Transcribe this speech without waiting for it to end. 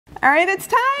All right, it's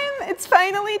time. It's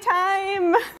finally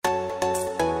time.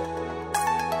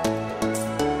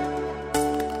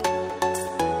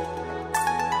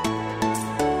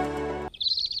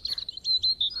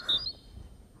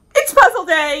 It's puzzle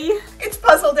day. It's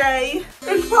puzzle day.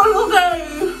 It's puzzle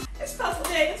day. It's puzzle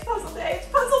day. It's puzzle day. It's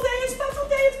puzzle day. It's puzzle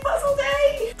day. It's puzzle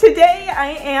day. Today I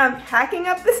am packing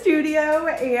up the studio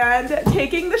and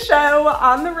taking the show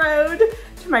on the road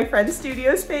to my friend's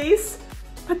studio space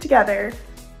to put together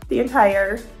the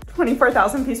entire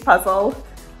 24,000 piece puzzle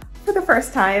for the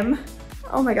first time.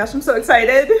 Oh my gosh, I'm so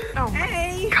excited. Oh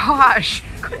hey. My gosh.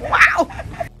 Wow.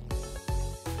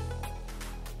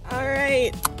 All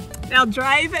right. Now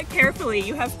drive it carefully.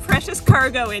 You have precious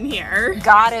cargo in here.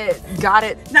 Got it. Got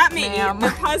it. Not me,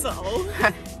 the puzzle.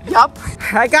 Yup.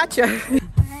 I gotcha. All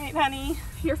right, honey.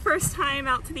 Your first time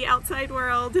out to the outside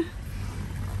world.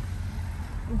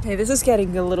 Okay, this is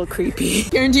getting a little creepy.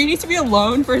 Karen, do you need to be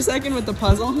alone for a second with the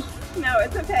puzzle? No,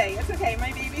 it's okay. It's okay.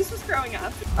 My baby's just growing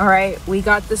up. All right, we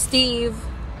got the Steve,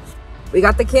 we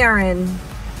got the Karen,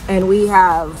 and we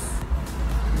have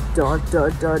it's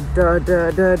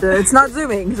not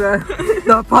zooming.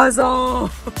 The puzzle.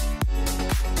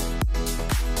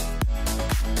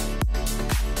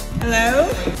 Hello.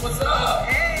 What's up?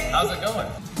 Hey. How's it going?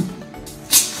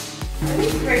 I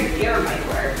think right here might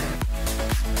work.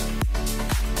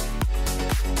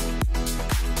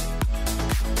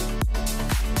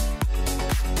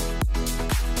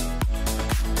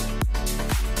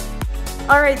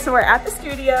 All right, so we're at the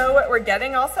studio. We're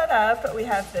getting all set up. We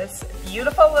have this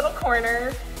beautiful little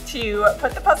corner to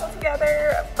put the puzzle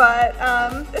together, but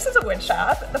this is a wood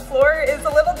shop. The floor is a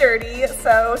little dirty,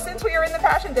 so since we are in the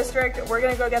fashion district, we're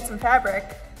gonna go get some fabric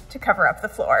to cover up the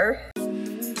floor.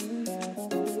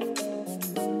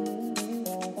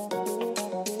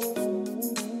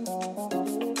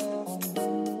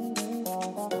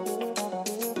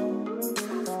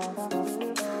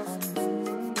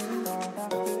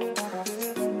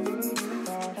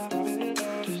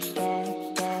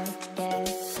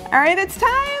 All right, it's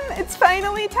time. It's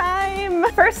finally time.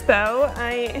 First though,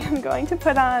 I am going to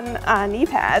put on knee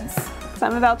pads because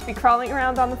I'm about to be crawling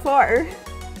around on the floor.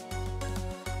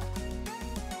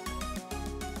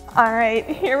 All right,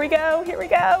 here we go, here we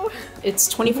go. It's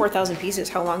 24,000 pieces.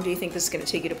 How long do you think this is going to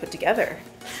take you to put together?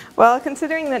 Well,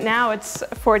 considering that now it's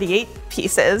 48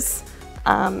 pieces,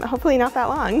 hopefully not that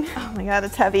long. Oh my God,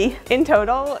 it's heavy. In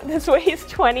total, this weighs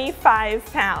 25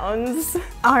 pounds.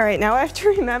 All right, now I have to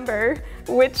remember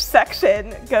which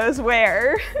section goes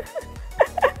where.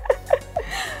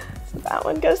 So that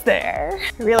one goes there.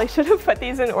 I really should have put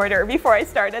these in order before I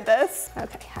started this.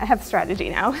 Okay, I have a strategy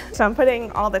now. So I'm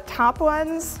putting all the top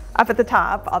ones up at the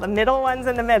top, all the middle ones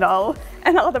in the middle,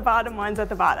 and all the bottom ones at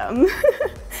the bottom.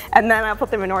 And then I'll put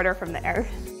them in order from there.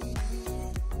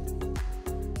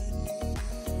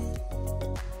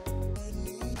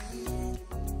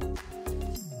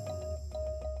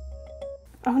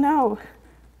 Oh no,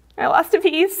 I lost a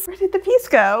piece. Where did the piece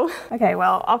go? Okay,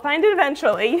 well, I'll find it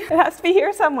eventually. It has to be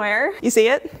here somewhere. You see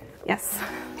it? Yes.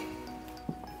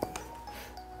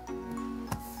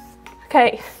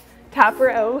 Okay, top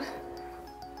row.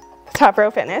 Top row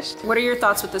finished. What are your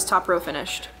thoughts with this top row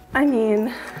finished? I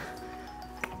mean,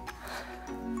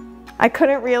 I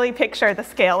couldn't really picture the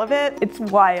scale of it. It's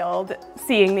wild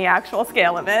seeing the actual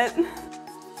scale of it.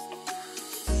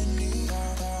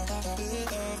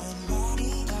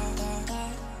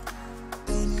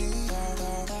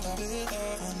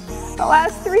 The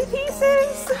last 3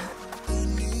 pieces.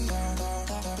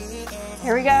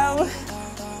 Here we go.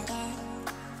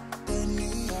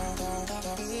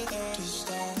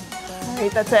 All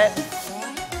right, that's it.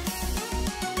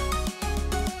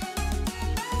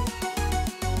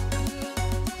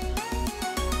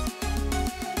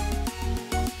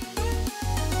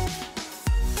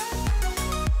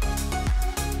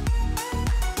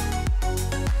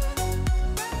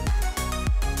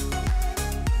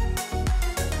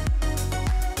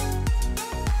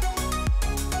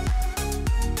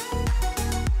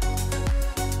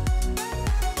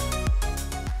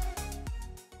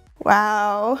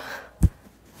 Wow.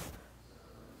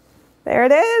 There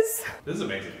it is. This is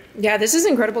amazing. Yeah, this is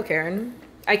incredible, Karen.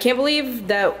 I can't believe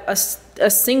that a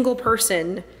single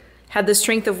person had the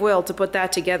strength of will to put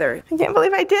that together. I can't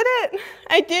believe I did it.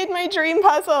 I did my dream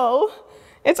puzzle.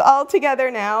 It's all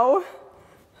together now.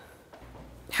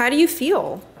 How do you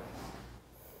feel?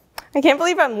 I can't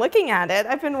believe I'm looking at it.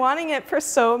 I've been wanting it for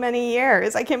so many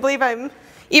years. I can't believe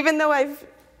even though I've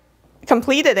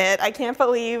completed it, I can't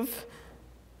believe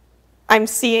I'm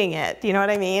seeing it. Do you know what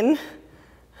I mean?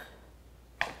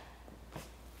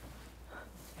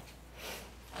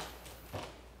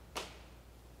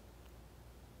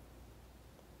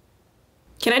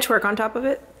 Can I twerk on top of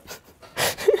it?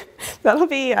 That'll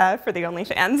be for the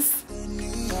OnlyFans.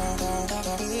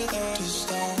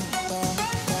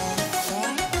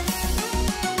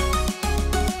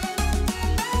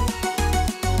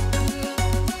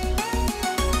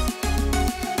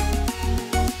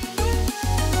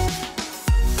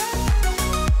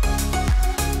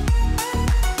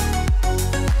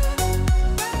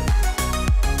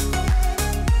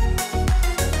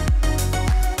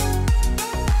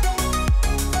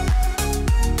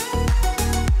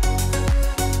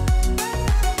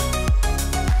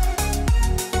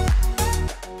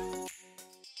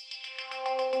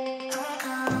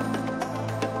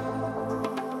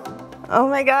 Oh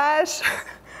my gosh,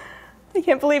 I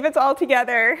can't believe it's all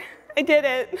together. I did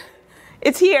it.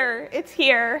 It's here, it's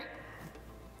here.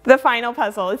 The final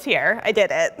puzzle is here, I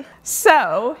did it.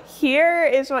 So here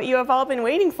is what you have all been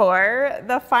waiting for,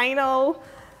 the final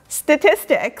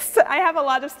statistics. I have a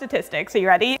lot of statistics, are you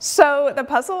ready? So the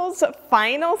puzzle's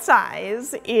final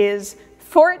size is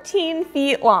 14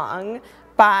 feet long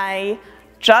by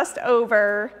just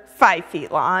over 5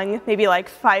 feet long, maybe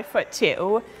like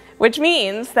 5'2", which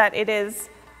means that it is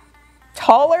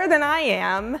taller than I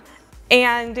am,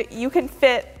 and you can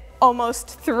fit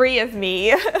almost 3 of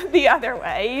me the other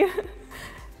way.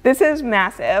 This is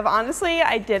massive. Honestly,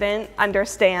 I didn't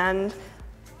understand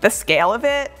the scale of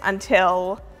it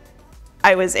until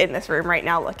I was in this room right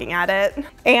now looking at it.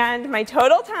 And my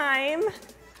total time,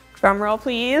 drum roll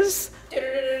please,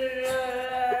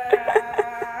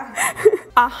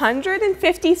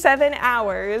 157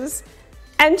 hours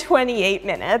and 28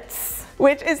 minutes,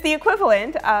 which is the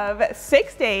equivalent of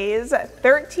 6 days,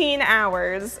 13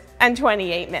 hours, and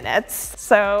 28 minutes.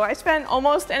 So I spent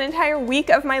almost an entire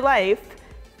week of my life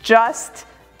just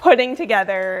putting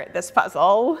together this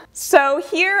puzzle. So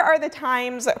here are the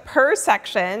times per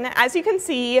section. As you can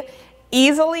see,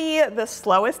 easily the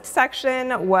slowest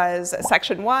section was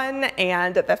section 1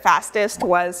 and the fastest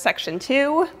was section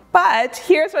 2. But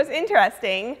here's what's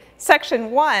interesting.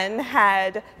 Section 1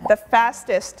 had the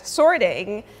fastest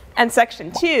sorting and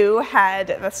section 2 had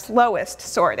the slowest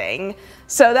sorting.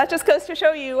 So that just goes to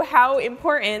show you how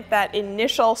important that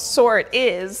initial sort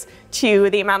is to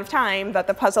the amount of time that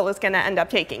the puzzle is going to end up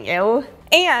taking you.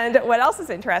 And what else is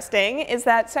interesting is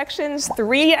that sections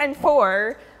 3 and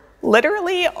 4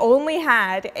 literally only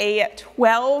had a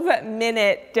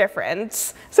 12-minute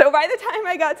difference. So by the time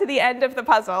I got to the end of the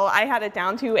puzzle, I had it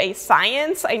down to a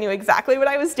science. I knew exactly what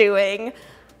I was doing.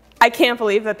 I can't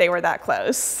believe that they were that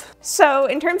close. So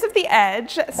in terms of the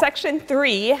edge, section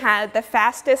 3 had the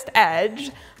fastest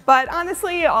edge, but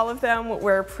honestly, all of them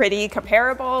were pretty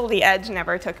comparable. The edge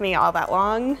never took me all that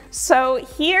long. So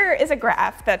here is a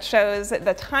graph that shows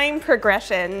the time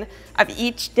progression of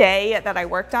each day that I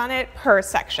worked on it per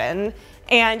section.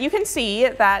 And you can see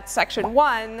that section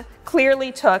 1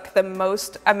 clearly took the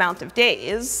most amount of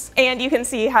days. And you can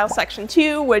see how section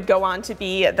 2 would go on to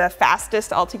be the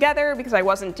fastest altogether because I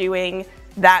wasn't doing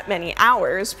that many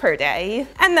hours per day.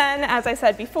 And then, as I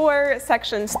said before,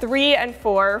 sections 3 and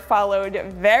 4 followed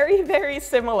very, very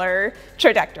similar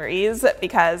trajectories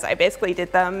because I basically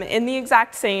did them in the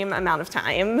exact same amount of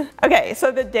time. Okay, so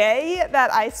the day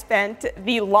that I spent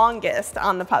the longest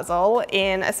on the puzzle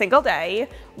in a single day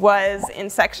was in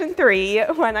section 3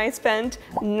 when I spent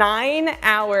 9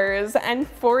 hours and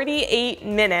 48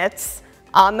 minutes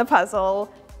on the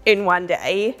puzzle in one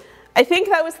day. I think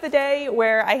that was the day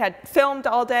where I had filmed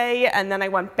all day and then I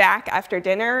went back after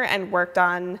dinner and worked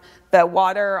on the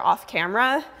water off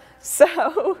camera. So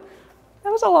that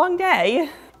was a long day.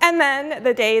 And then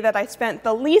the day that I spent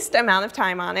the least amount of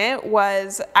time on it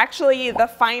was actually the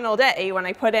final day when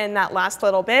I put in that last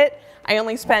little bit. I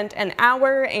only spent an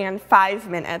hour and 5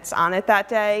 minutes on it that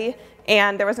day.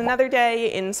 And there was another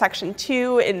day in section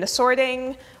 2 in the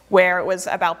sorting where it was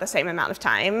about the same amount of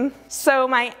time. So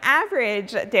my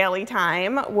average daily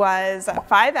time was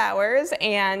 5 hours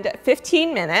and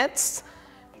 15 minutes,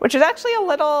 which is actually a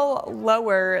little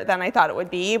lower than I thought it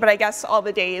would be, but I guess all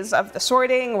the days of the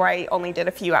sorting where I only did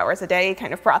a few hours a day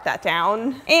kind of brought that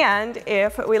down. And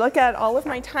if we look at all of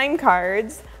my time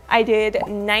cards, I did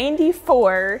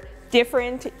 94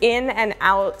 different in and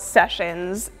out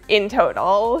sessions in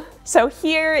total. So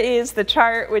here is the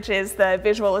chart, which is the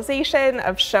visualization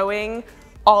of showing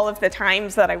all of the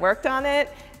times that I worked on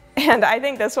it. And I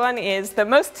think this one is the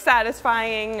most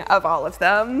satisfying of all of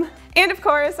them. And of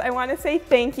course, I want to say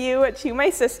thank you to my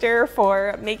sister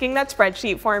for making that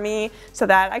spreadsheet for me so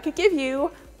that I could give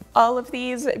you all of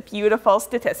these beautiful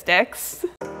statistics.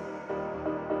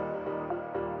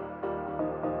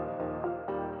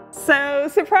 So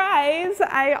surprise,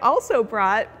 I also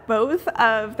brought both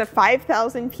of the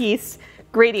 5,000 piece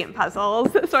gradient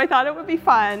puzzles. So I thought it would be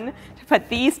fun to put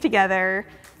these together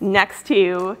next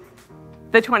to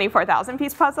the 24,000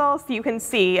 piece puzzle so you can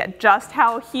see just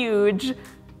how huge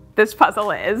this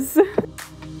puzzle is.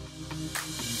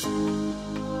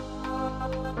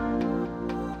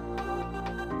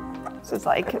 This is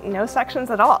like no sections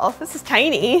at all. This is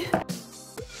tiny.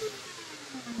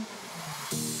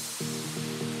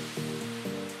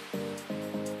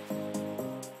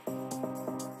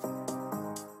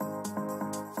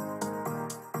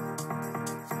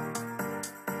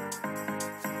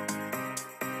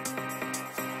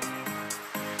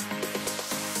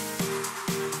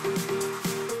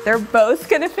 They're both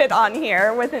gonna fit on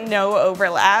here with no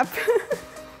overlap.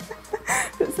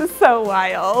 This is so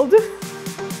wild.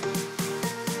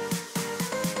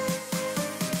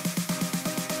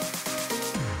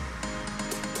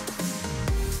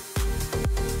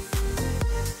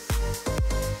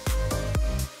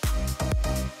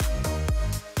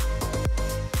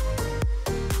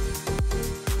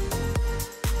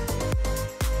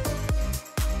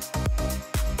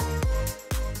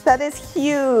 That is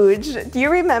huge. Do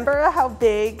you remember how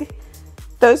big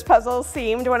those puzzles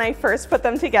seemed when I first put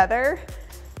them together?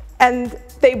 And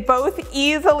they both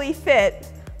easily fit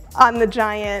on the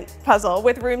giant puzzle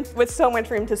with so much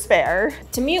room to spare.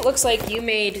 To me, it looks like you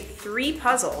made 3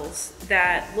 puzzles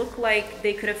that look like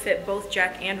they could have fit both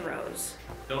Jack and Rose.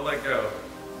 Don't let go.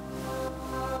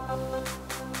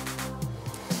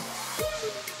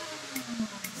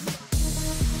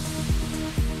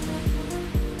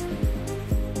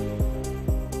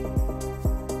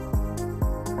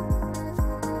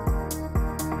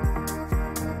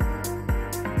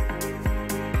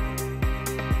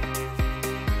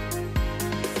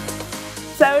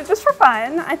 So just for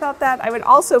fun, I thought that I would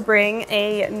also bring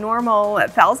a normal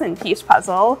 1,000 piece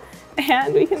puzzle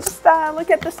and we can just look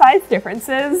at the size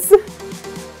differences.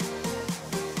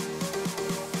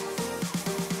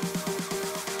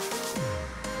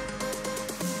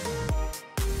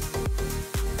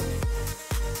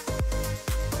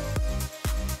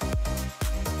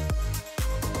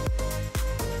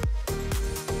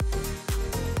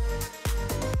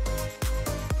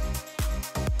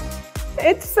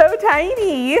 It's so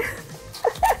tiny.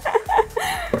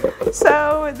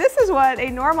 So this is what a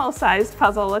normal sized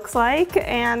puzzle looks like,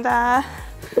 and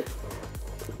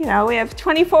you know, we have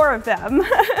 24 of them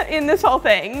in this whole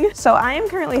thing. So I am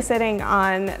currently sitting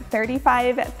on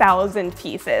 35,000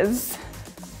 pieces.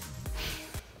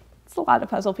 It's a lot of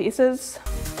puzzle pieces.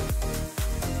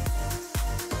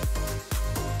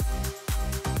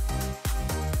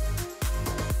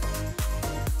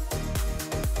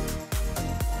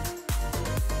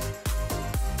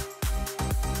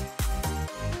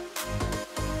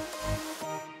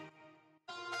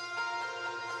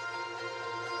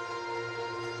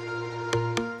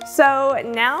 So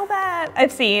now that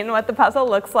I've seen what the puzzle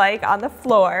looks like on the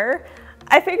floor,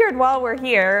 I figured while we're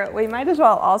here, we might as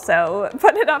well also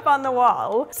put it up on the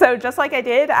wall. So just like I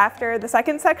did after the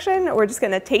second section, we're just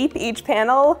gonna tape each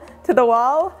panel to the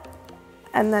wall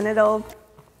and then it'll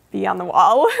be on the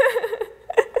wall.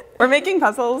 We're making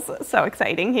puzzles, so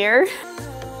exciting here.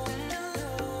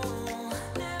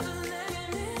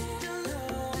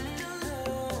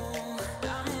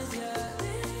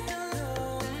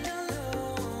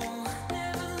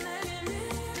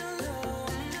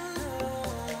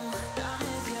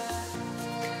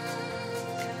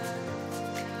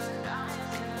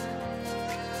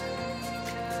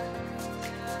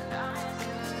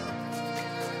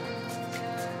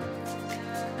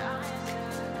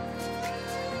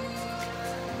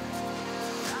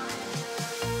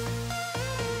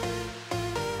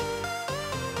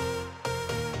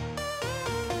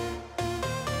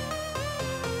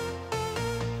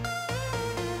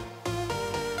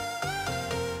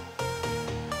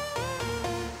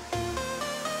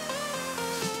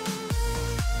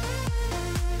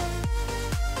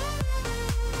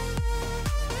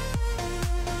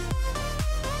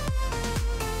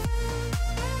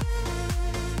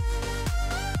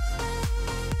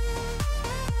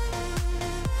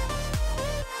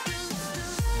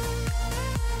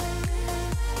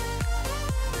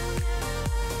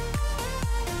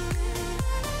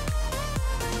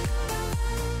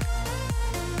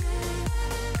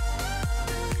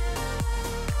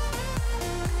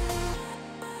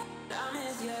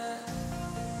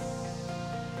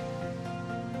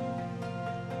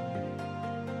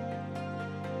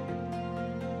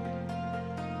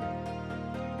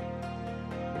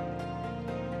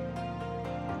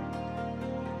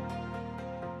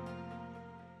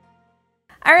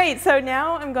 All right, so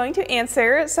now I'm going to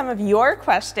answer some of your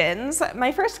questions.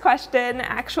 My first question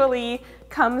actually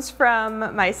comes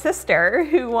from my sister,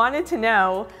 who wanted to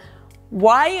know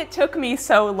why it took me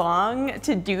so long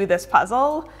to do this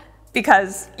puzzle.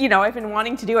 Because, you know, I've been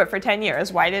wanting to do it for 10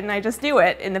 years. Why didn't I just do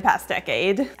it in the past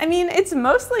decade? I mean, it's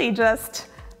mostly just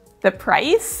the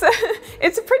price.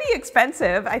 It's pretty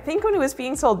expensive. I think when it was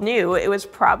being sold new, it was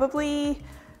probably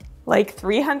like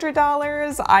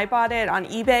 $300. I bought it on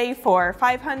eBay for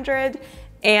 $500.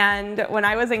 And when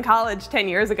I was in college 10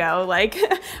 years ago, like,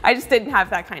 I just didn't have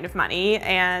that kind of money.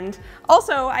 And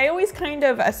also, I always kind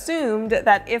of assumed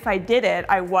that if I did it,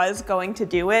 I was going to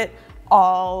do it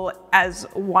all as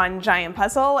one giant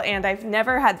puzzle, and I've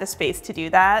never had the space to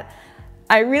do that.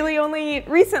 I really only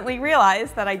recently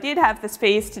realized that I did have the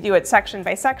space to do it section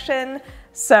by section,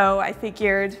 so I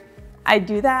figured I'd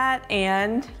do that,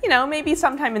 and, you know, maybe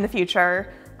sometime in the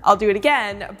future I'll do it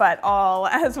again, but all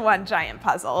as one giant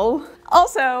puzzle.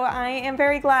 Also, I am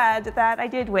very glad that I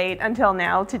did wait until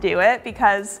now to do it,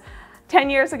 because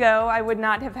 10 years ago I would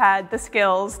not have had the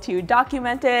skills to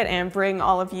document it and bring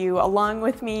all of you along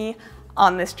with me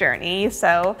on this journey.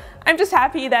 So I'm just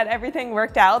happy that everything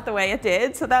worked out the way it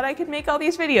did so that I could make all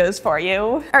these videos for you.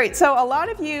 All right, so a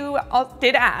lot of you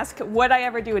did ask, would I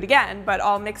ever do it again, but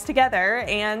all mixed together?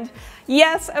 And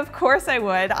yes, of course I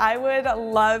would. I would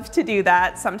love to do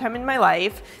that sometime in my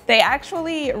life. They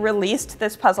actually released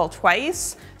this puzzle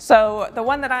twice. So the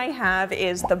one that I have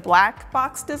is the black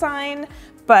box design,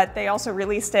 but they also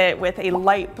released it with a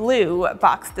light blue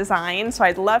box design. So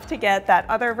I'd love to get that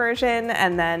other version,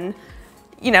 and then,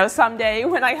 you know, someday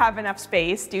when I have enough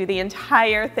space, do the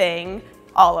entire thing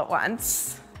all at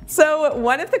once. So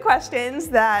one of the questions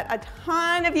that a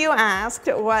ton of you asked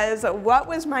was, what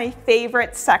was my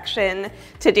favorite section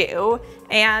to do?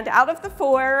 And out of the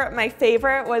four, my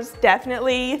favorite was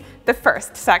definitely the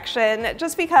first section,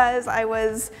 just because I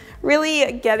was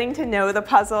really getting to know the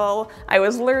puzzle. I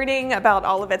was learning about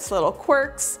all of its little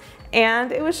quirks,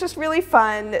 and it was just really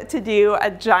fun to do a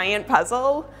giant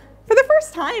puzzle for the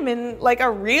first time in like a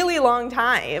really long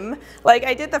time. Like,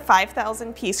 I did the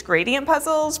 5,000 piece gradient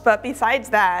puzzles, but besides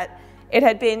that, it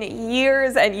had been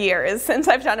years and years since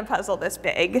I've done a puzzle this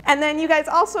big. And then you guys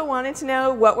also wanted to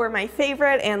know what were my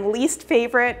favorite and least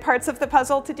favorite parts of the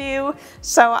puzzle to do.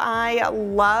 So I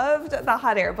loved the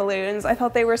hot air balloons. I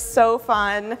thought they were so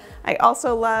fun. I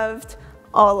also loved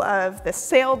all of the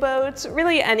sailboats,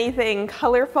 really anything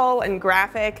colorful and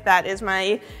graphic. That is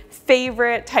my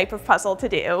favorite type of puzzle to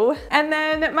do. And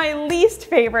then my least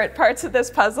favorite parts of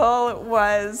this puzzle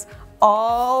was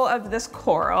all of this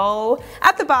coral.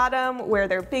 At the bottom, where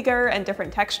they're bigger and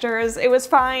different textures, it was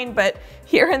fine, but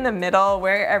here in the middle,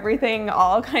 where everything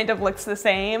all kind of looks the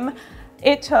same,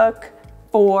 it took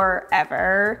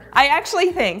forever. I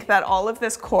actually think that all of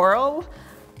this coral,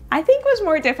 I think, was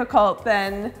more difficult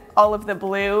than all of the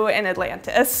blue in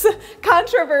Atlantis.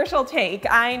 Controversial take,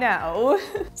 I know.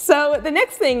 So the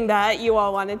next thing that you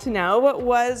all wanted to know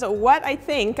was what I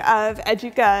think of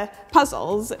Educa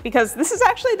puzzles, because this is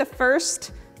actually the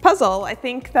first puzzle I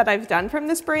think that I've done from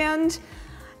this brand,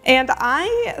 and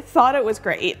I thought it was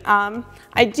great.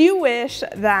 I do wish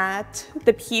that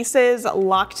the pieces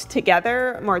locked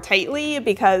together more tightly,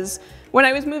 because when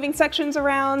I was moving sections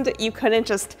around, you couldn't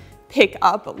just pick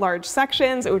up large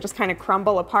sections. It would just kind of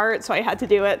crumble apart, so I had to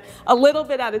do it a little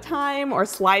bit at a time or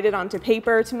slide it onto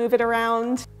paper to move it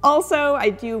around. Also, I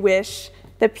do wish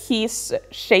the piece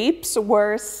shapes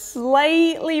were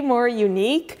slightly more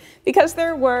unique, because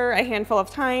there were a handful of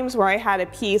times where I had a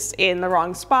piece in the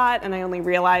wrong spot and I only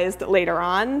realized later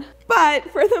on.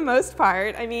 But for the most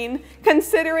part, I mean,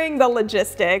 considering the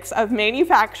logistics of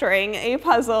manufacturing a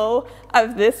puzzle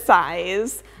of this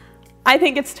size, I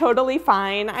think it's totally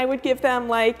fine. I would give them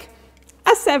like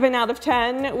a 7 out of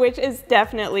 10, which is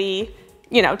definitely,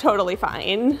 you know, totally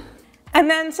fine. And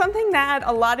then something that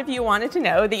a lot of you wanted to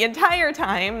know the entire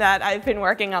time that I've been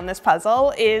working on this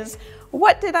puzzle is,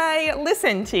 what did I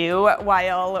listen to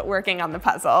while working on the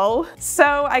puzzle?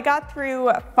 So I got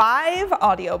through 5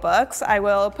 audiobooks. I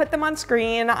will put them on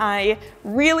screen. I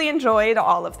really enjoyed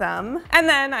all of them. And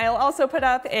then I'll also put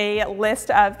up a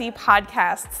list of the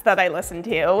podcasts that I listened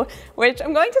to, which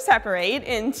I'm going to separate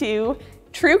into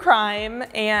true crime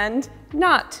and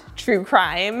not true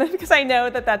crime, because I know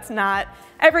that that's not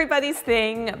everybody's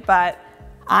thing, but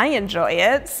I enjoy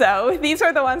it, so these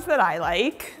are the ones that I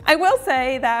like. I will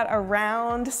say that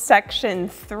around section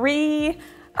 3,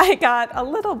 I got a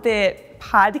little bit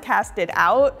podcasted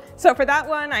out. So for that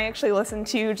one, I actually listened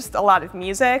to just a lot of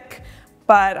music,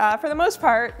 but for the most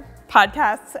part,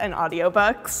 podcasts and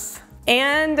audiobooks.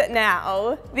 And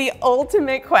now, the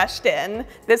ultimate question.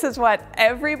 This is what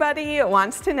everybody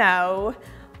wants to know.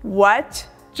 What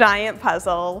giant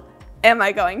puzzle am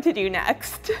I going to do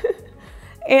next?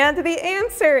 And the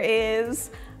answer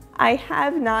is, I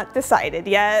have not decided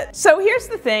yet. So here's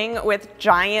the thing with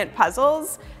giant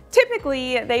puzzles.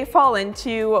 Typically, they fall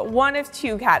into one of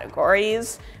two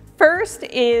categories. First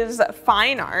is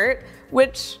fine art,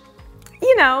 which,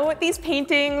 you know, these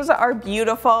paintings are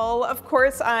beautiful. Of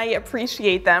course, I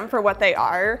appreciate them for what they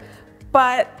are,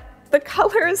 but the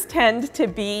colors tend to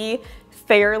be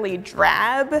fairly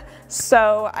drab,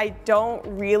 so I don't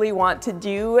really want to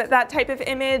do that type of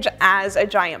image as a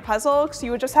giant puzzle, because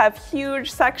you would just have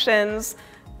huge sections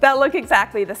that look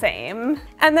exactly the same.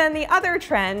 And then the other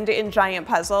trend in giant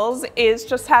puzzles is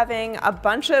just having a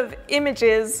bunch of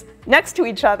images next to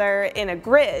each other in a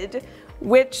grid,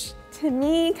 which to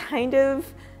me kind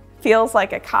of feels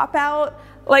like a cop-out.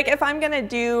 Like if I'm gonna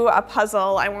do a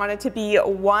puzzle, I want it to be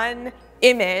one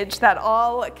image that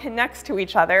all connects to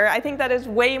each other. I think that is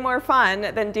way more fun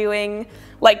than doing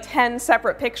like 10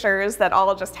 separate pictures that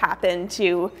all just happen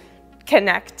to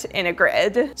connect in a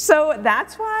grid. So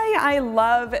that's why I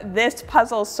love this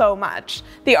puzzle so much.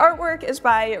 The artwork is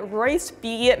by Royce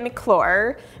B.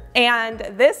 McClure, and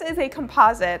this is a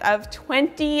composite of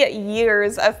 20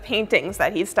 years of paintings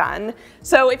that he's done.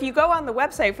 So if you go on the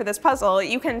website for this puzzle,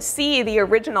 you can see the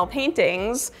original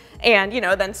paintings and, you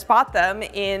know, then spot them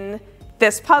in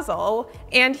this puzzle.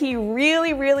 And he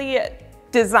really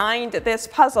designed this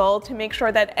puzzle to make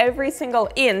sure that every single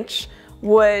inch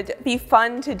would be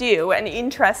fun to do and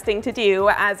interesting to do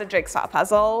as a jigsaw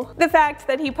puzzle. The fact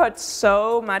that he put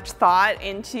so much thought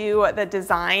into the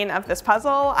design of this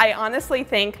puzzle, I honestly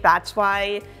think that's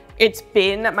why it's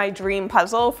been my dream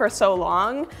puzzle for so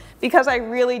long, because I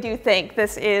really do think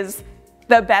this is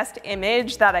the best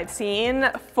image that I've seen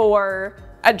for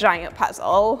a giant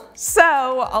puzzle. So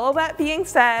all that being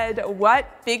said,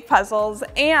 what big puzzles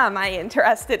am I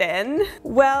interested in?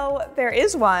 Well, there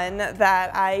is one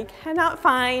that I cannot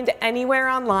find anywhere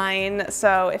online,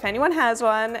 so if anyone has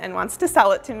one and wants to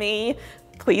sell it to me,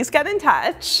 please get in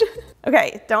touch.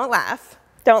 Okay, don't laugh,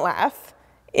 don't laugh.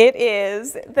 It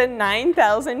is the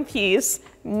 9,000 piece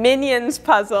Minions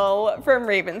puzzle from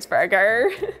Ravensburger.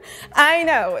 I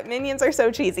know, Minions are so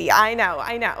cheesy, I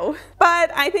know. But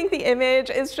I think the image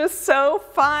is just so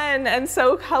fun and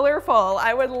so colorful.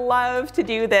 I would love to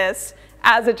do this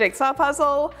as a jigsaw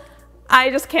puzzle. I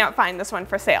just can't find this one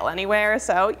for sale anywhere,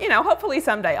 so, you know, hopefully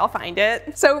someday I'll find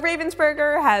it. So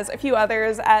Ravensburger has a few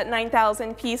others at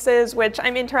 9,000 pieces, which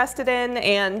I'm interested in,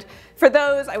 and for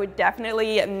those, I would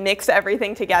definitely mix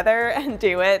everything together and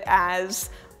do it as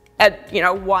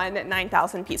one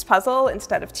 9,000 piece puzzle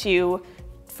instead of two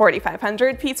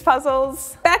 4,500 piece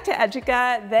puzzles. Back to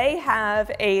Educa, they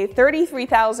have a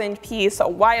 33,000 piece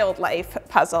wildlife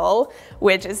puzzle,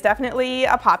 which is definitely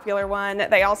a popular one.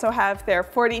 They also have their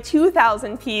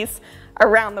 42,000 piece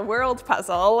around the world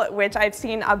puzzle, which I've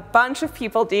seen a bunch of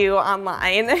people do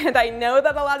online, and I know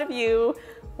that a lot of you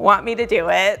want me to do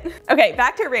it. Okay,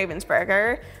 back to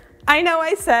Ravensburger. I know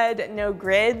I said no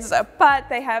grids, but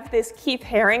they have this Keith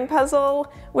Haring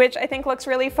puzzle, which I think looks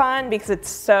really fun because it's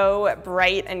so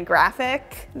bright and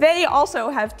graphic. They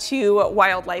also have two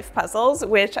wildlife puzzles,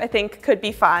 which I think could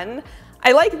be fun.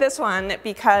 I like this one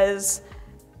because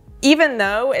even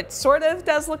though it sort of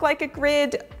does look like a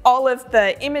grid, all of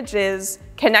the images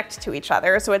connect to each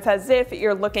other. So it's as if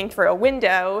you're looking for a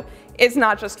window. It's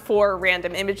not just four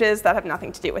random images that have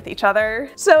nothing to do with each other.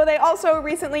 So they also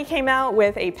recently came out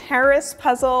with a Paris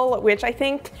puzzle, which I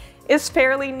think is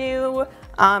fairly new.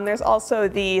 There's also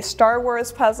the Star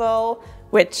Wars puzzle,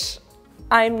 which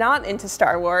I'm not into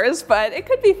Star Wars, but it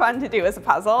could be fun to do as a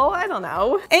puzzle, I don't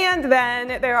know. And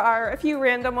then there are a few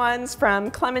random ones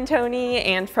from Clementoni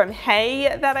and from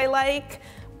Hay that I like,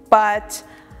 but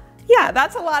yeah,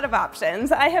 that's a lot of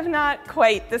options. I have not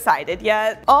quite decided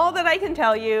yet. All that I can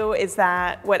tell you is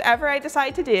that whatever I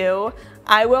decide to do,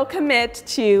 I will commit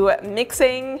to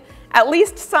mixing at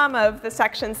least some of the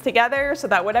sections together so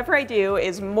that whatever I do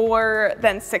is more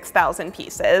than 6,000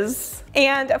 pieces.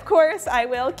 And of course, I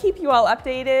will keep you all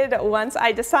updated once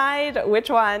I decide which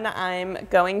one I'm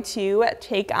going to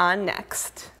take on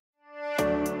next.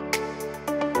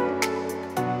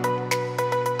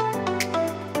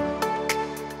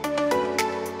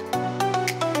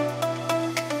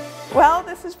 Well,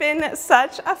 this has been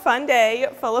such a fun day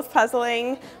full of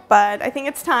puzzling, but I think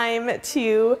it's time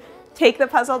to take the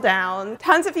puzzle down.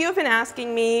 Tons of you have been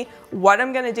asking me what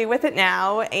I'm going to do with it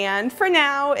now, and for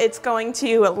now it's going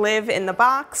to live in the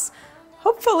box.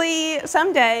 hopefully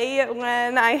someday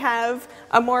when I have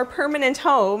a more permanent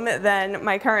home than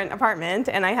my current apartment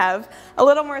and I have a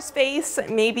little more space,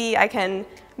 maybe I can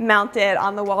mount it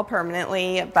on the wall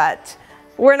permanently, but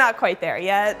we're not quite there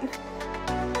yet.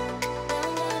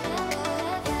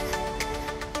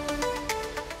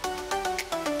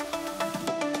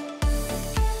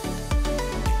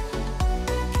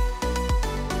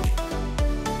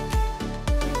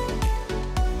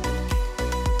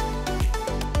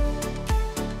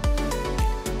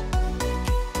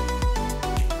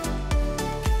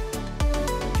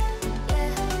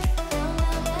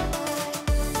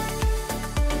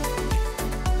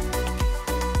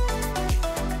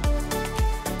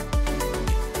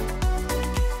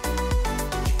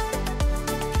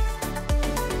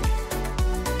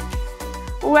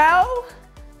 Well,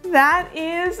 that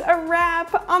is a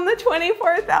wrap on the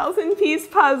 24,000 piece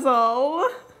puzzle.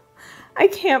 I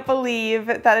can't believe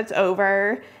that it's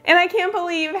over, and I can't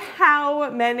believe how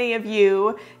many of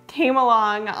you came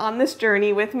along on this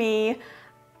journey with me.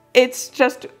 It's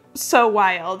just so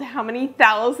wild how many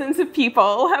thousands of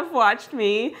people have watched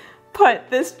me put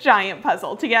this giant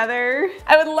puzzle together.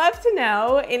 I would love to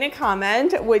know in a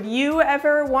comment, would you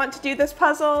ever want to do this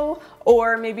puzzle?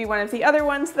 Or maybe one of the other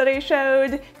ones that I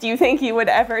showed? Do you think you would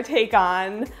ever take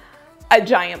on a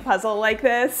giant puzzle like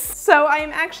this? So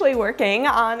I'm actually working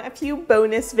on a few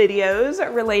bonus videos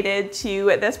related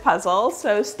to this puzzle,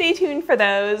 so stay tuned for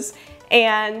those.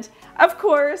 And of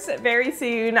course, very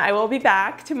soon I will be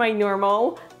back to my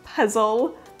normal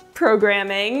puzzle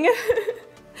programming.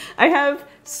 I have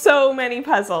so many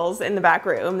puzzles in the back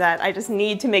room that I just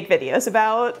need to make videos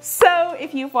about. So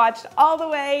if you've watched all the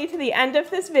way to the end of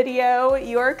this video,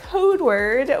 your code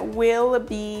word will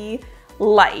be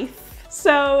life.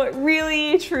 So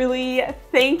really, truly,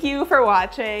 thank you for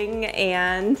watching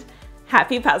and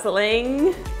happy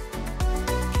puzzling.